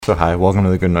So hi, welcome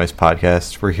to the Good Noise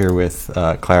Podcast. We're here with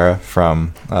Clara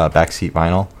from Backseat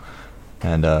Vinyl,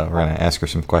 and we're going to ask her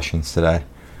some questions today.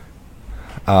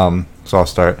 So I'll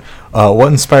start. What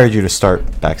inspired you to start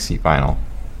Backseat Vinyl?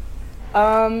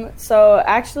 So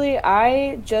actually,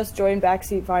 I just joined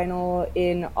Backseat Vinyl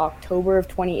in October of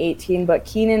 2018, but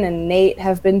Keenan and Nate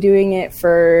have been doing it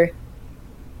for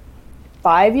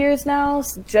 5 years now.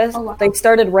 They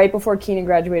started right before Keenan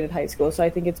graduated high school, so I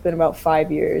think it's been about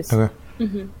 5 years. Okay.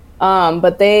 Mm-hmm.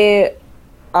 But they,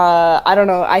 I don't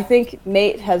know, I think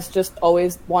Nate has just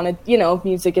always wanted,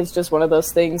 music is just one of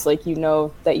those things, like,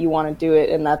 that you want to do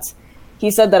it, and he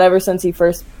said that ever since he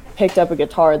first picked up a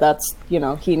guitar,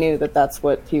 he knew that that's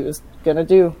what he was gonna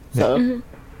do, so. Yeah. Mm-hmm.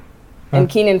 And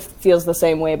Keenan feels the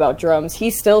same way about drums.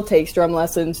 He still takes drum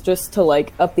lessons just to,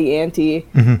 up the ante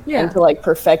and to,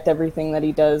 perfect everything that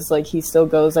he does. Like, he still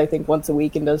goes, I think, once a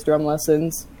week and does drum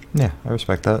lessons. Yeah, I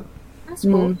respect that. That's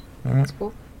cool. Right. That's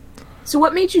cool. So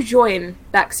what made you join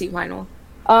Backseat Vinyl?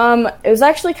 It was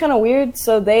actually kind of weird.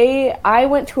 So I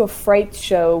went to a Fright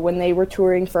show when they were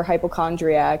touring for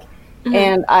Hypochondriac,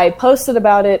 and I posted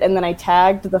about it, and then I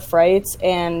tagged the Frights,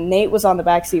 and Nate was on the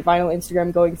Backseat Vinyl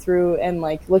Instagram going through and,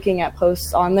 looking at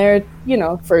posts on there,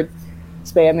 for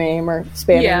spamming or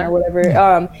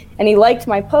whatever. And he liked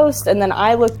my post, and then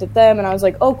I looked at them, and I was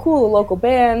like, oh, cool, a local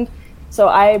band. So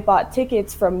I bought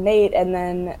tickets from Nate, and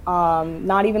then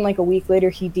not even a week later,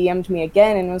 he DM'd me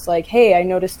again and was like, hey, I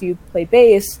noticed you play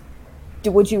bass.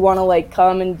 Would you want to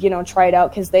come and, try it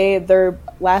out? Because their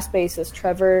last bassist,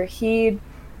 Trevor,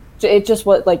 it just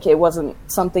was it wasn't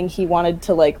something he wanted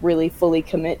to really fully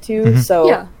commit to.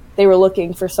 So they were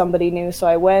looking for somebody new. So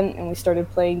I went and we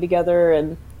started playing together,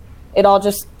 and it all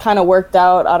just kind of worked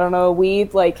out. I don't know. We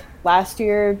last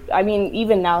year, I mean,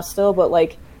 even now still, but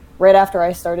right after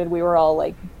I started, we were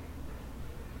all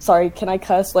sorry, can I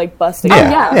cuss? Busting.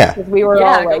 Yeah. We were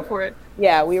all go for it.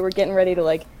 Yeah, we were getting ready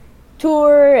to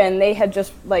tour, and they had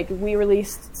just we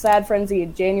released Sad Frenzy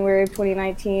in January of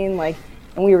 2019, and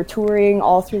we were touring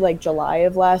all through July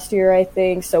of last year, I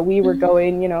think. So we were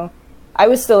going, I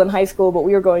was still in high school, but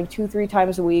we were going 2-3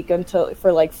 times a week for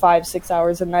 5-6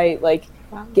 hours a night,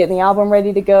 getting the album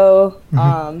ready to go.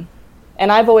 And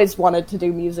I've always wanted to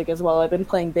do music as well. I've been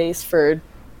playing bass for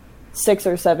 6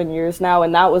 or 7 years now,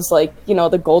 and that was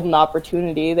the golden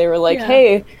opportunity. They were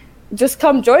hey, just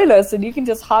come join us and you can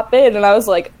just hop in. And I was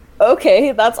like,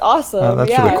 okay, that's awesome. Oh,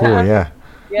 that's really cool.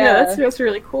 Yeah, that's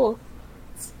really cool.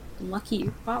 It's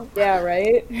lucky. Wow. Yeah,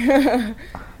 right.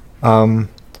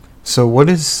 So what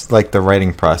is the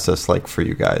writing process like for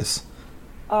you guys?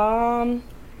 A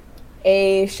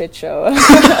shit show.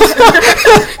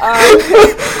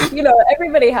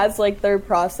 Everybody has their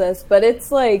process, but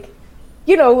it's I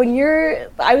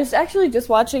was actually just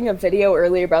watching a video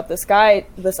earlier about this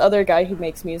other guy who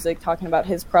makes music, talking about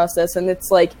his process, and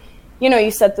it's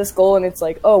you set this goal, and it's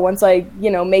oh, once I,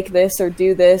 make this or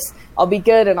do this, I'll be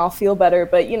good and I'll feel better.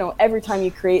 But, every time you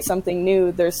create something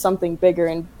new, there's something bigger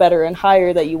and better and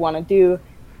higher that you want to do.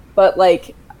 But,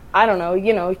 I don't know,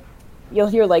 you'll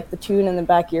hear, the tune in the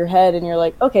back of your head, and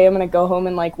you're okay, I'm going to go home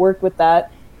and, work with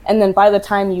that. And then by the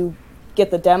time you get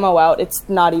the demo out, it's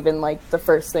not even, the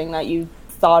first thing that you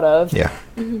thought of. Yeah.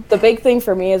 The big thing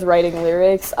for me is writing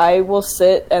lyrics. I will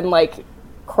sit and,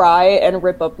 cry and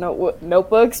rip up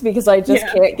notebooks because I just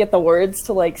can't get the words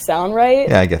to sound right.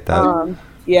 Yeah, I get that.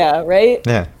 Yeah, right?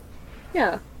 Yeah.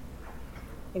 Yeah. I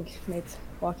think Nate's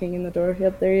walking in the door.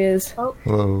 Yep, there he is. Oh.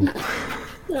 Hello.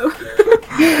 No.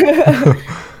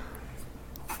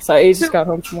 Sorry, he just got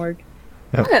home from work.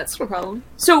 Yep. Yeah, that's no problem.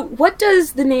 So what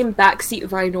does the name Backseat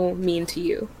Vinyl mean to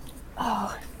you?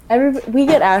 Oh, we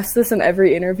get asked this in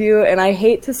every interview, and I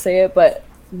hate to say it, but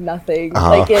nothing.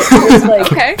 It's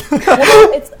okay.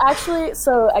 It's actually,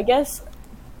 so I guess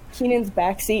Keenan's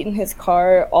backseat in his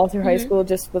car all through high school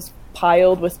just was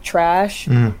piled with trash.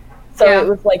 So it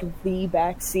was the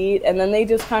backseat, and then they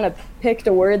just kind of picked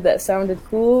a word that sounded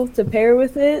cool to pair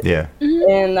with it. Yeah.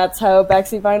 And that's how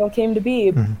Backseat Vinyl came to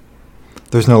be.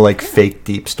 There's no fake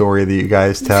deep story that you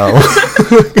guys tell.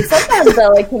 Sometimes I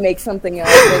like to make something up,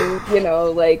 and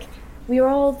we were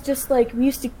all just we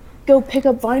used to go pick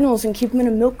up vinyls and keep them in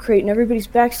a milk crate in everybody's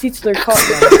back seats of their car.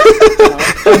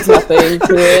 There's nothing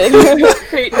to it.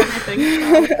 Crate, nothing.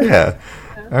 Yeah.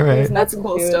 All right. That's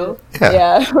cool still.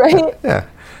 Yeah, right? Yeah.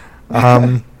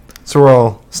 So we're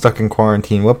all stuck in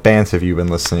quarantine. What bands have you been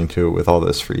listening to with all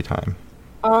this free time?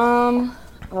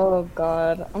 Oh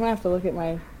God, I'm gonna have to look at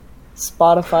my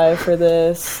Spotify for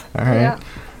this. All right. Yeah.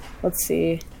 Let's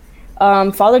see.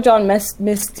 Father John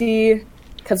Misty,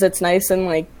 because it's nice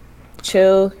and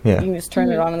chill. Yeah. You can just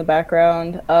turn it on in the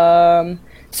background.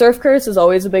 Surf Curse is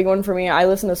always a big one for me. I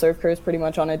listen to Surf Curse pretty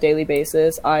much on a daily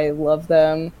basis. I love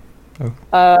them.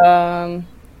 Oh.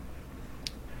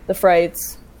 The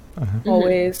Frights,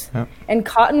 always. Yep. And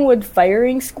Cottonwood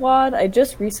Firing Squad, I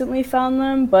just recently found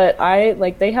them, but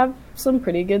they have some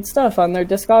pretty good stuff on their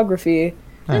discography.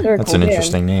 They're a That's cool an band.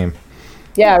 interesting name.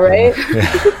 Yeah, right?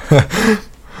 Yeah.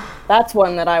 That's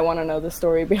one that I want to know the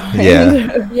story behind.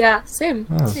 Yeah. Yeah, same.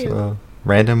 Oh, same. so,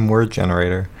 random word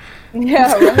generator.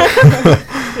 Yeah, right.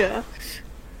 Yeah.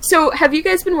 So, have you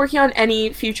guys been working on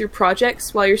any future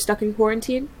projects while you're stuck in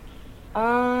quarantine? Ooh,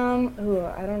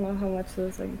 I don't know how much of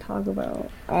this I can talk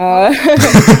about.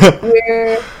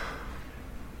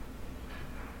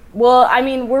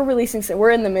 We're releasing.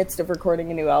 We're in the midst of recording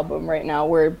a new album right now.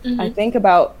 We're, I think,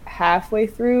 about halfway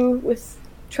through with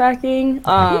tracking.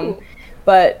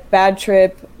 But Bad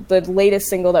Trip, the latest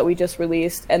single that we just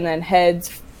released, and then Heads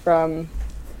from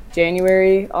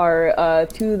January are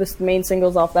two of the main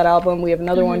singles off that album. We have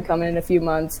another one coming in a few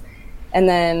months, and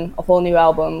then a whole new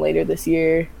album later this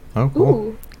year. Oh, cool.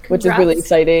 Ooh, which is really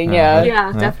exciting. Yeah,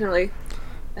 Yeah. definitely.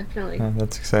 Yeah,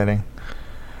 that's exciting.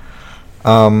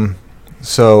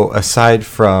 So aside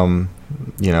from,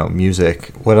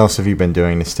 music, what else have you been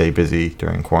doing to stay busy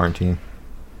during quarantine?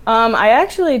 I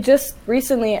actually just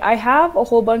recently, I have a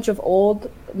whole bunch of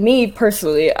me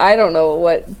personally, I don't know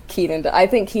what Keenan does. I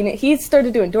think he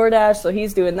started doing DoorDash, so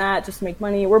he's doing that just to make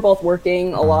money. We're both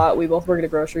working a lot. We both work at a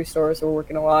grocery store, so we're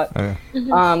working a lot. Okay.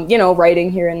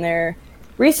 Writing here and there.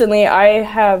 Recently, I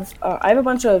have a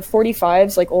bunch of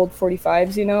 45s, like old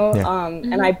 45s,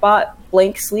 and I bought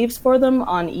blank sleeves for them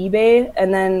on eBay,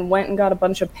 and then went and got a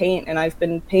bunch of paint, and I've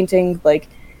been painting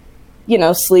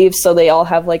sleeves so they all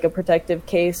have like a protective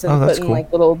case and putting cool.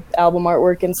 like little album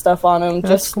artwork and stuff on them.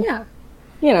 That's cool.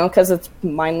 Because it's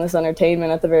mindless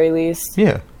entertainment at the very least.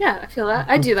 Yeah. Yeah, I feel that.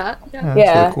 I do that. Yeah.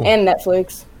 Yeah, really cool. and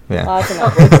Netflix. Yeah. Lots of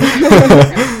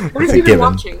Netflix. What have you been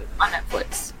watching on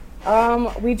Netflix?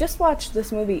 We just watched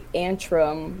this movie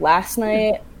Antrim last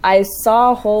night. I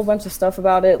saw a whole bunch of stuff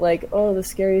about it, like, the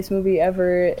scariest movie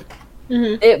ever.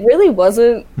 It really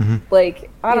wasn't,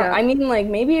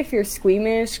 maybe if you're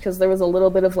squeamish, because there was a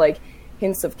little bit of,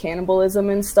 hints of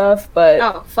cannibalism and stuff, but...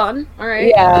 Oh, fun. All right.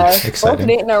 Yeah, Exciting. both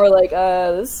Nate and I were like,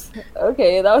 that was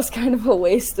kind of a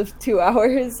waste of 2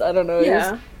 hours. I don't know.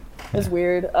 It was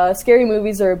weird. Scary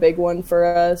movies are a big one for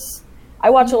us. I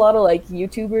watch a lot of,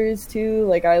 YouTubers, too.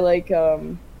 I like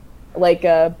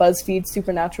BuzzFeed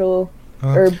Supernatural...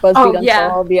 Or BuzzFeed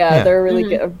Unsolved. Yeah, they're really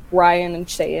good. Ryan and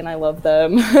Shane, I love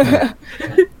them.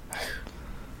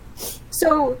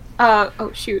 So,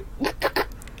 shoot.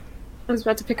 I was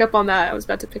about to pick up on that. I was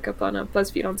about to pick up on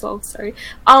BuzzFeed Unsolved, sorry.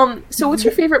 So what's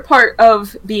your favorite part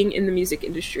of being in the music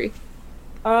industry?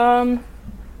 Probably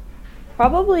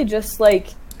just, I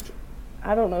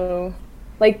don't know,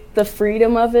 the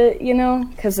freedom of it,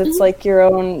 Because it's, your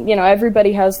own,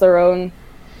 everybody has their own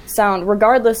sound,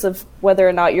 regardless of whether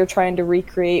or not you're trying to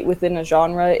recreate within a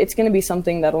genre. It's going to be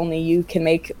something that only you can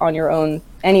make on your own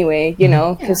anyway,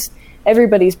 because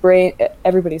everybody's brain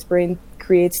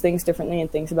creates things differently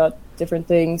and thinks about different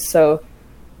things. So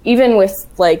even with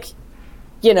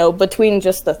between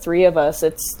just the three of us,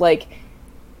 it's like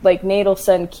Nate will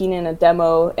send Keenan a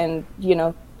demo and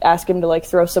ask him to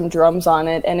throw some drums on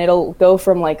it, and it'll go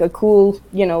from a cool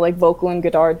vocal and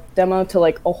guitar demo to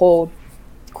a whole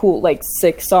cool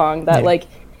sick song that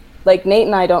Nate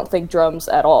and I don't think drums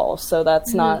at all, so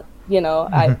that's not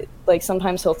I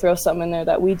sometimes he'll throw something in there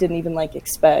that we didn't even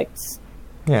expect,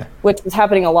 which is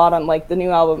happening a lot on the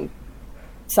new album.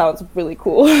 Sounds really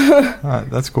cool.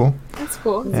 That's cool. That's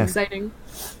cool. It's exciting.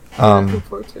 I'm looking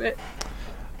forward to it.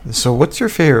 So what's your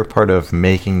favorite part of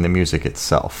making the music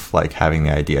itself, having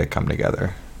the idea come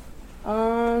together?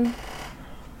 Oh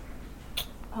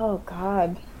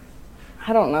god,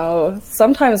 I don't know.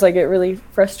 Sometimes I get really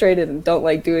frustrated and don't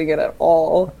like doing it at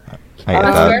all. I get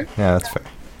that. Yeah, that's fair.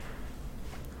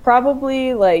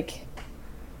 Probably I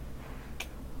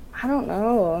don't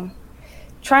know.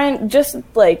 Trying just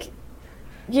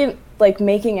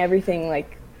making everything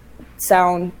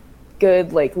sound good,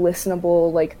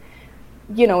 listenable.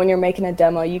 When you're making a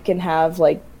demo, you can have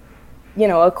a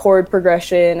chord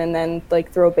progression and then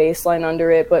throw a bass line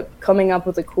under it, but coming up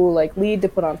with a cool lead to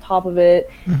put on top of it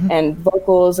and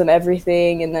vocals and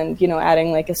everything, and then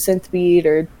adding a synth beat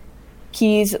or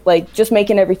keys, just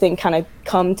making everything kind of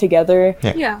come together.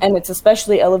 And it's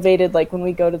especially elevated when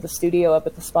we go to the studio up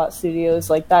at the Spot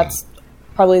Studios. That's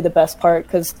probably the best part,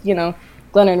 because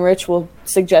Glenn and Rich will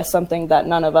suggest something that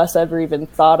none of us ever even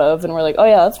thought of, and we're like, oh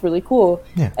yeah, that's really cool.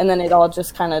 And then it all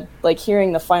just kind of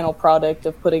hearing the final product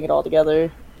of putting it all together.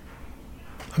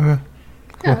 Okay.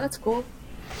 Yeah, that's cool.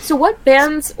 So what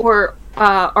bands or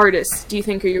artists do you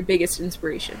think are your biggest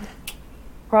inspiration?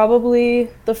 Probably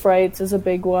The Frights is a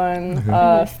big one.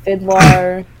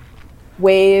 Fiddler,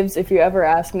 Waves. If you ever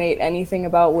ask Nate anything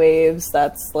about Waves,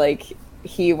 that's like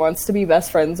he wants to be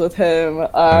best friends with him.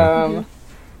 I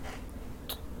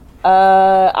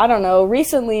don't know.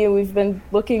 Recently, we've been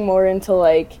looking more into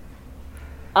like,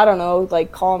 I don't know,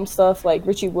 like calm stuff like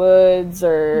Richie Woods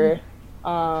or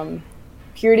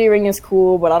Purity Ring is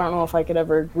cool, but I don't know if I could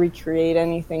ever recreate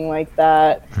anything like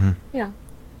that. Yeah.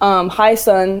 High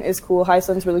Sun is cool. High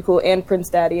Sun's really cool, and Prince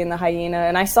Daddy and the Hyena.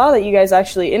 And I saw that you guys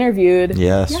actually interviewed.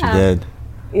 Yes, Yeah. you did.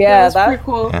 Yeah, that was pretty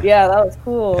cool. Yeah, that was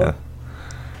cool. Yeah.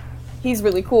 He's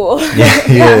really cool. Yeah,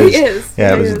 he is.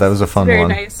 Yeah, He is. that was a fun Very one.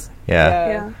 nice.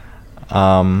 Yeah.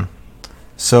 Yeah.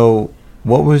 So,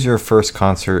 what was your first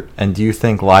concert, and do you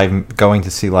think going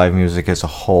to see live music as a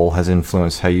whole has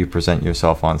influenced how you present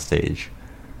yourself on stage?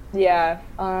 Yeah.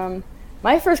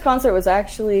 My first concert was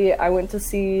actually, I went to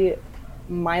see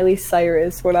Miley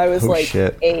Cyrus when I was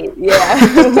shit. 8.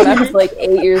 Yeah, when I was like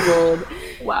 8 years old.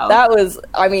 Wow. That was,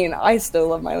 I mean, I still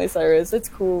love Miley Cyrus. It's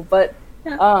cool, but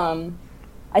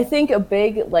I think a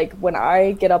big, like, when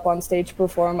I get up on stage to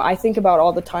perform, I think about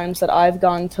all the times that I've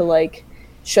gone to, like,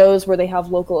 shows where they have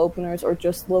local openers or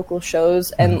just local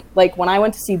shows. And, like, when I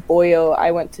went to see Boyo,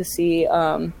 I went to see,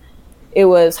 it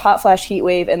was Hot Flash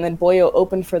Heatwave, and then Boyo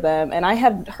opened for them. And I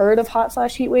had heard of Hot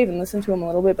Flash Heatwave and listened to him a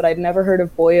little bit, but I'd never heard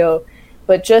of Boyo.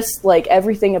 But just, like,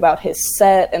 everything about his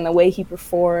set and the way he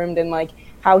performed and, like,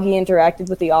 how he interacted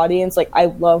with the audience, like, I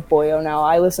love Boyo now.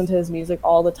 I listen to his music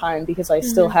all the time because I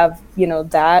still have, you know,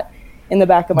 that in the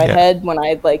back of my head when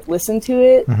I, like, listen to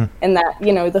it. And that,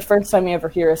 you know, the first time you ever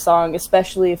hear a song,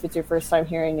 especially if it's your first time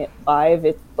hearing it live,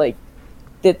 it, like,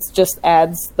 it just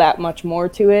adds that much more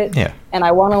to it. Yeah. And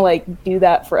I want to, like, do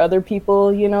that for other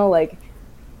people, you know, like,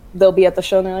 they'll be at the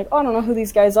show and they're like, oh, I don't know who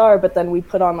these guys are, but then we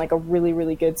put on, like, a really,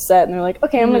 really good set, and they're like,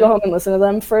 okay, I'm gonna go home and listen to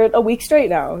them for a week straight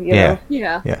now, you know?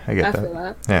 Yeah. Yeah, I get feel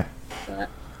that. Yeah.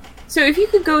 So if you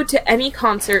could go to any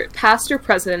concert, past or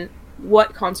present,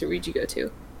 what concert would you go to?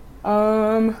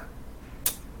 Oh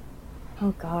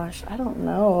gosh, I don't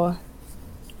know.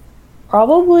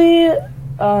 Probably,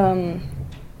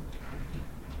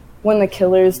 when the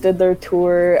Killers did their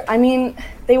tour. I mean,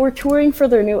 they were touring for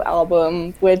their new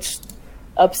album, which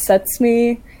upsets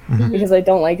me because I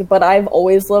don't like it, but I've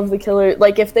always loved the Killers.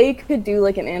 Like, if they could do,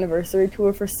 like, an anniversary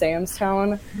tour for Sam's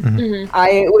Town,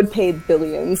 I would pay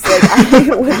billions. Like,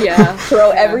 I would throw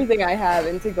everything I have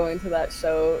into going to that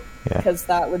show because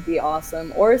that would be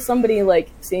awesome. Or somebody, like,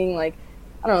 seeing, like,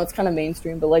 I don't know, it's kind of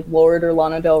mainstream, but, like, Lorde or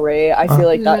Lana Del Rey, I feel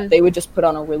like that they would just put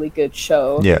on a really good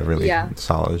show. Yeah, really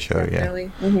solid show,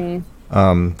 Definitely.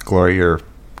 Gloria, your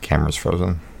camera's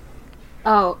frozen.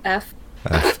 Oh, F.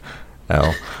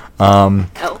 L.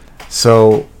 L.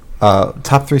 So,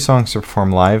 top 3 songs to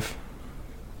perform live?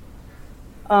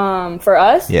 For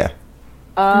us? Yeah.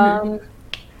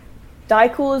 Die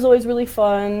Cool is always really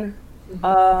fun.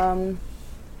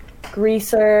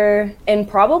 Greaser, and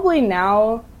probably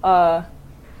now,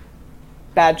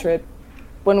 Bad Trip.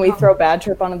 When we throw Bad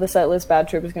Trip onto the set list, Bad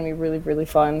Trip is going to be really, really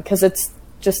fun, because it's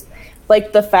just,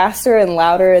 like, the faster and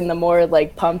louder and the more,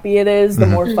 like, pumpy it is, the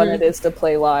more fun it is to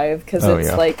play live, because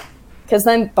like, because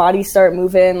then bodies start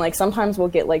moving. Like, sometimes we'll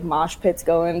get, like, mosh pits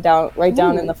going down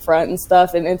in the front and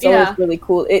stuff, and it's always really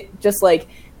cool. It just, like,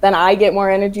 then I get more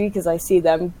energy because I see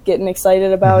them getting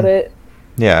excited about it.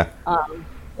 Yeah.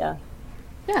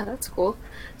 Yeah, that's cool.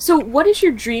 So what is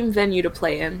your dream venue to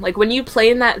play in? Like, when you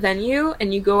play in that venue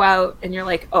and you go out and you're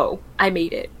like, oh, I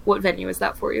made it. What venue is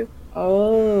that for you?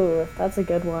 Oh, that's a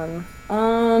good one.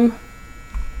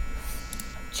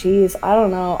 Geez, I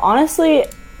don't know. Honestly,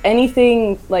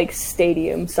 anything, like,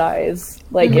 stadium size.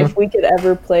 Like, if we could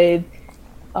ever play,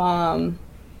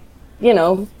 you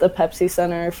know, the Pepsi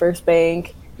Center, First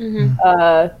Bank.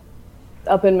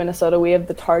 Up in Minnesota, we have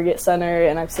the Target Center,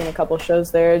 and I've seen a couple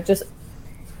shows there. Just,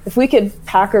 if we could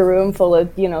pack a room full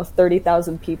of, you know,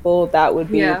 30,000 people, that would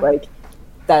be, like,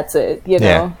 that's it, you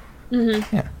know?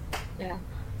 Yeah.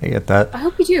 I get that. I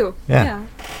hope you do. Yeah.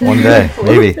 One day,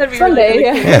 maybe. Someday,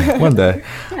 Yeah, one day.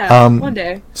 One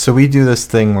day. So we do this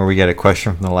thing where we get a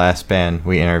question from the last band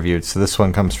we interviewed. So this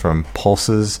one comes from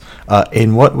Pulses.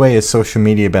 In what way has social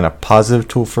media been a positive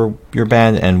tool for your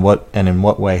band, and in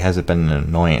what way has it been an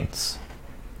annoyance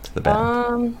to the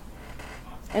band?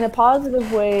 In a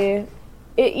positive way,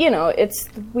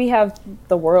 we have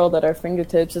the world at our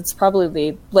fingertips. It's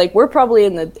probably, like, we're probably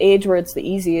in the age where it's the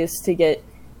easiest to get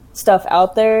stuff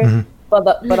out there,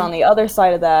 but on the other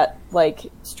side of that,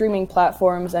 like, streaming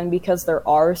platforms, and because there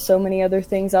are so many other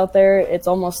things out there, it's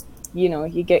almost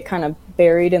you get kind of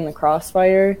buried in the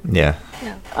crossfire. Yeah.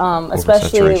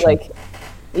 Especially Oversaturation. like,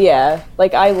 yeah,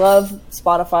 like I love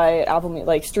Spotify, Apple Music.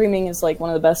 Like streaming is like one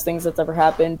of the best things that's ever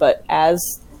happened. But as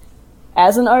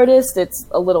an artist, it's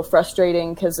a little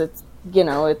frustrating because it's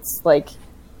it's like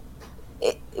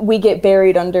we get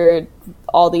buried under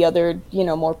all the other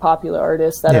more popular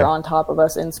artists that Yeah. are on top of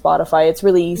us in Spotify. It's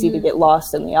really easy to get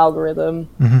lost in the algorithm.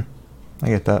 I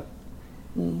get that.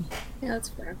 Yeah, that's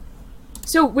fair.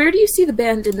 So, where do you see the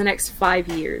band in the next 5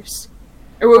 years?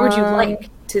 Or where would you like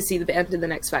to see the band in the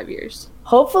next 5 years?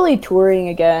 Hopefully touring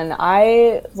again. Not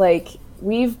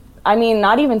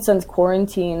even since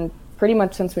quarantine, pretty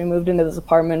much since we moved into this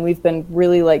apartment, we've been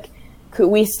really like,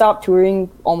 we stopped touring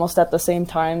almost at the same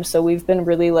time. So we've been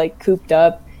really like cooped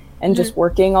up and just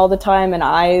working all the time. And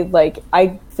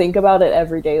I think about it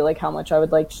every day, like how much I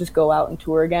would like to just go out and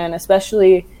tour again,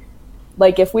 especially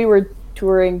like if we were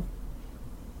touring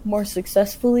more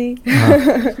successfully,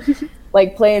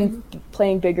 like playing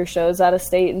bigger shows out of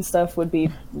state and stuff would be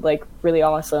like really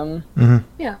awesome.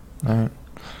 Yeah. All right.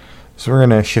 So we're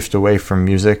going to shift away from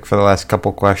music for the last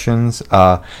couple questions.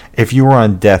 If you were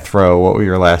on death row, what would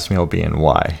your last meal be and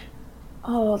why?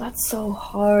 Oh, that's so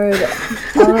hard.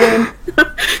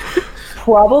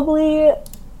 Probably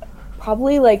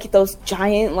like those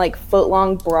giant like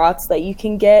foot-long brats that you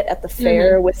can get at the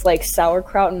fair with like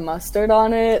sauerkraut and mustard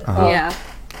on it. Yeah.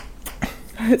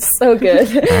 It's so good.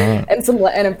 Right.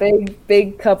 and a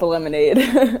big cup of lemonade.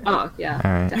 Oh, yeah.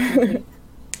 All right. Definitely.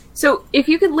 So, if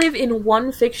you could live in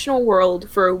one fictional world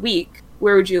for a week,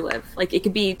 where would you live? Like, it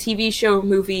could be TV show,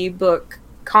 movie, book,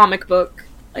 comic book.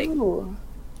 Like, Ooh.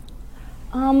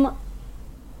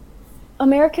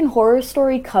 American Horror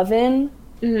Story Coven.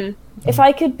 If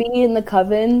I could be in the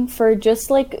Coven for just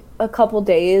like a couple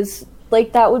days,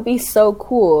 like that would be so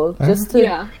cool. Just to,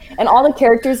 Yeah. And all the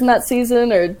characters in that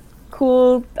season are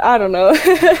cool. I don't know.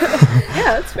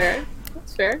 yeah, that's fair.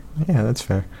 That's fair. Yeah, that's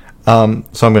fair. So I'm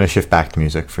going to shift back to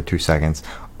music for 2 seconds.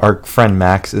 Our friend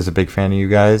Max is a big fan of you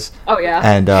guys. Oh, yeah.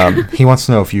 And he wants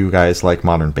to know if you guys like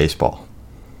modern baseball.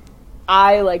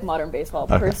 I like modern baseball.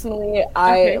 Okay. Personally,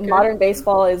 good. modern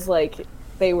baseball is like,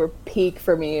 they were peak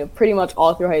for me pretty much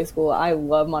all through high school. I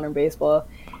love modern baseball.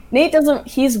 Nate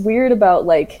he's weird about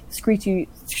like screechy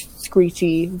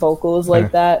vocals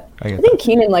like that. I I get think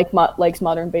Keenan likes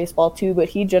modern baseball too, but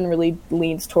he generally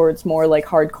leans towards more like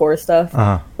hardcore stuff.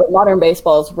 But modern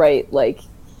baseball is right like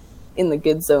in the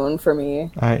good zone for me.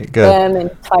 All right, good. Them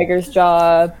and Tiger's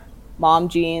Jaw, Mom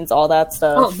Jeans, all that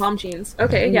stuff. Oh, Mom Jeans.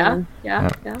 Okay, yeah.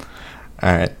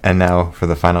 All right, and now for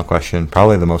the final question,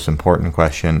 probably the most important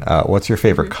question. What's your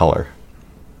favorite color?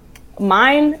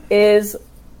 Mine is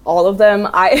all of them.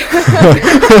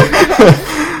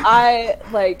 I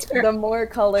like the more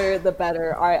color, the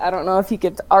better. I don't know if you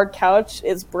could. Our couch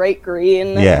is bright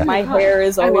green. Yeah. My hair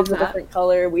is I love always a that. different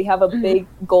color. We have a big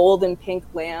gold and pink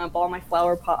lamp. All my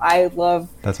flower pot. I love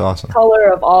That's awesome.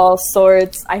 color of all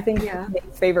sorts. I think Yeah. my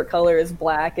favorite color is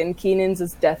black, and Keenan's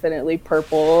is definitely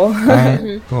purple. All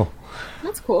right, cool.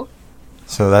 That's cool.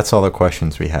 So that's all the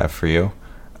questions we have for you.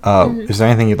 Is there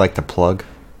anything you'd like to plug?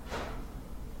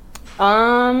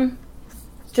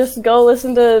 Just go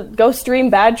stream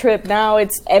Bad Trip now.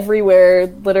 It's everywhere,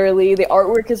 literally. The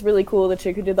artwork is really cool. The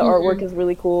chick who did the artwork is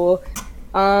really cool.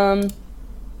 And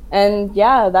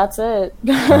yeah, that's it.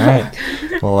 All right.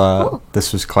 Well,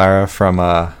 this was Clara from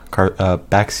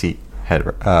Backseat Head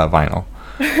Vinyl.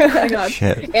 Oh my god.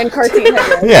 Shit. And Cartoon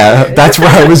Head. Yeah, that's where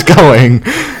I was going.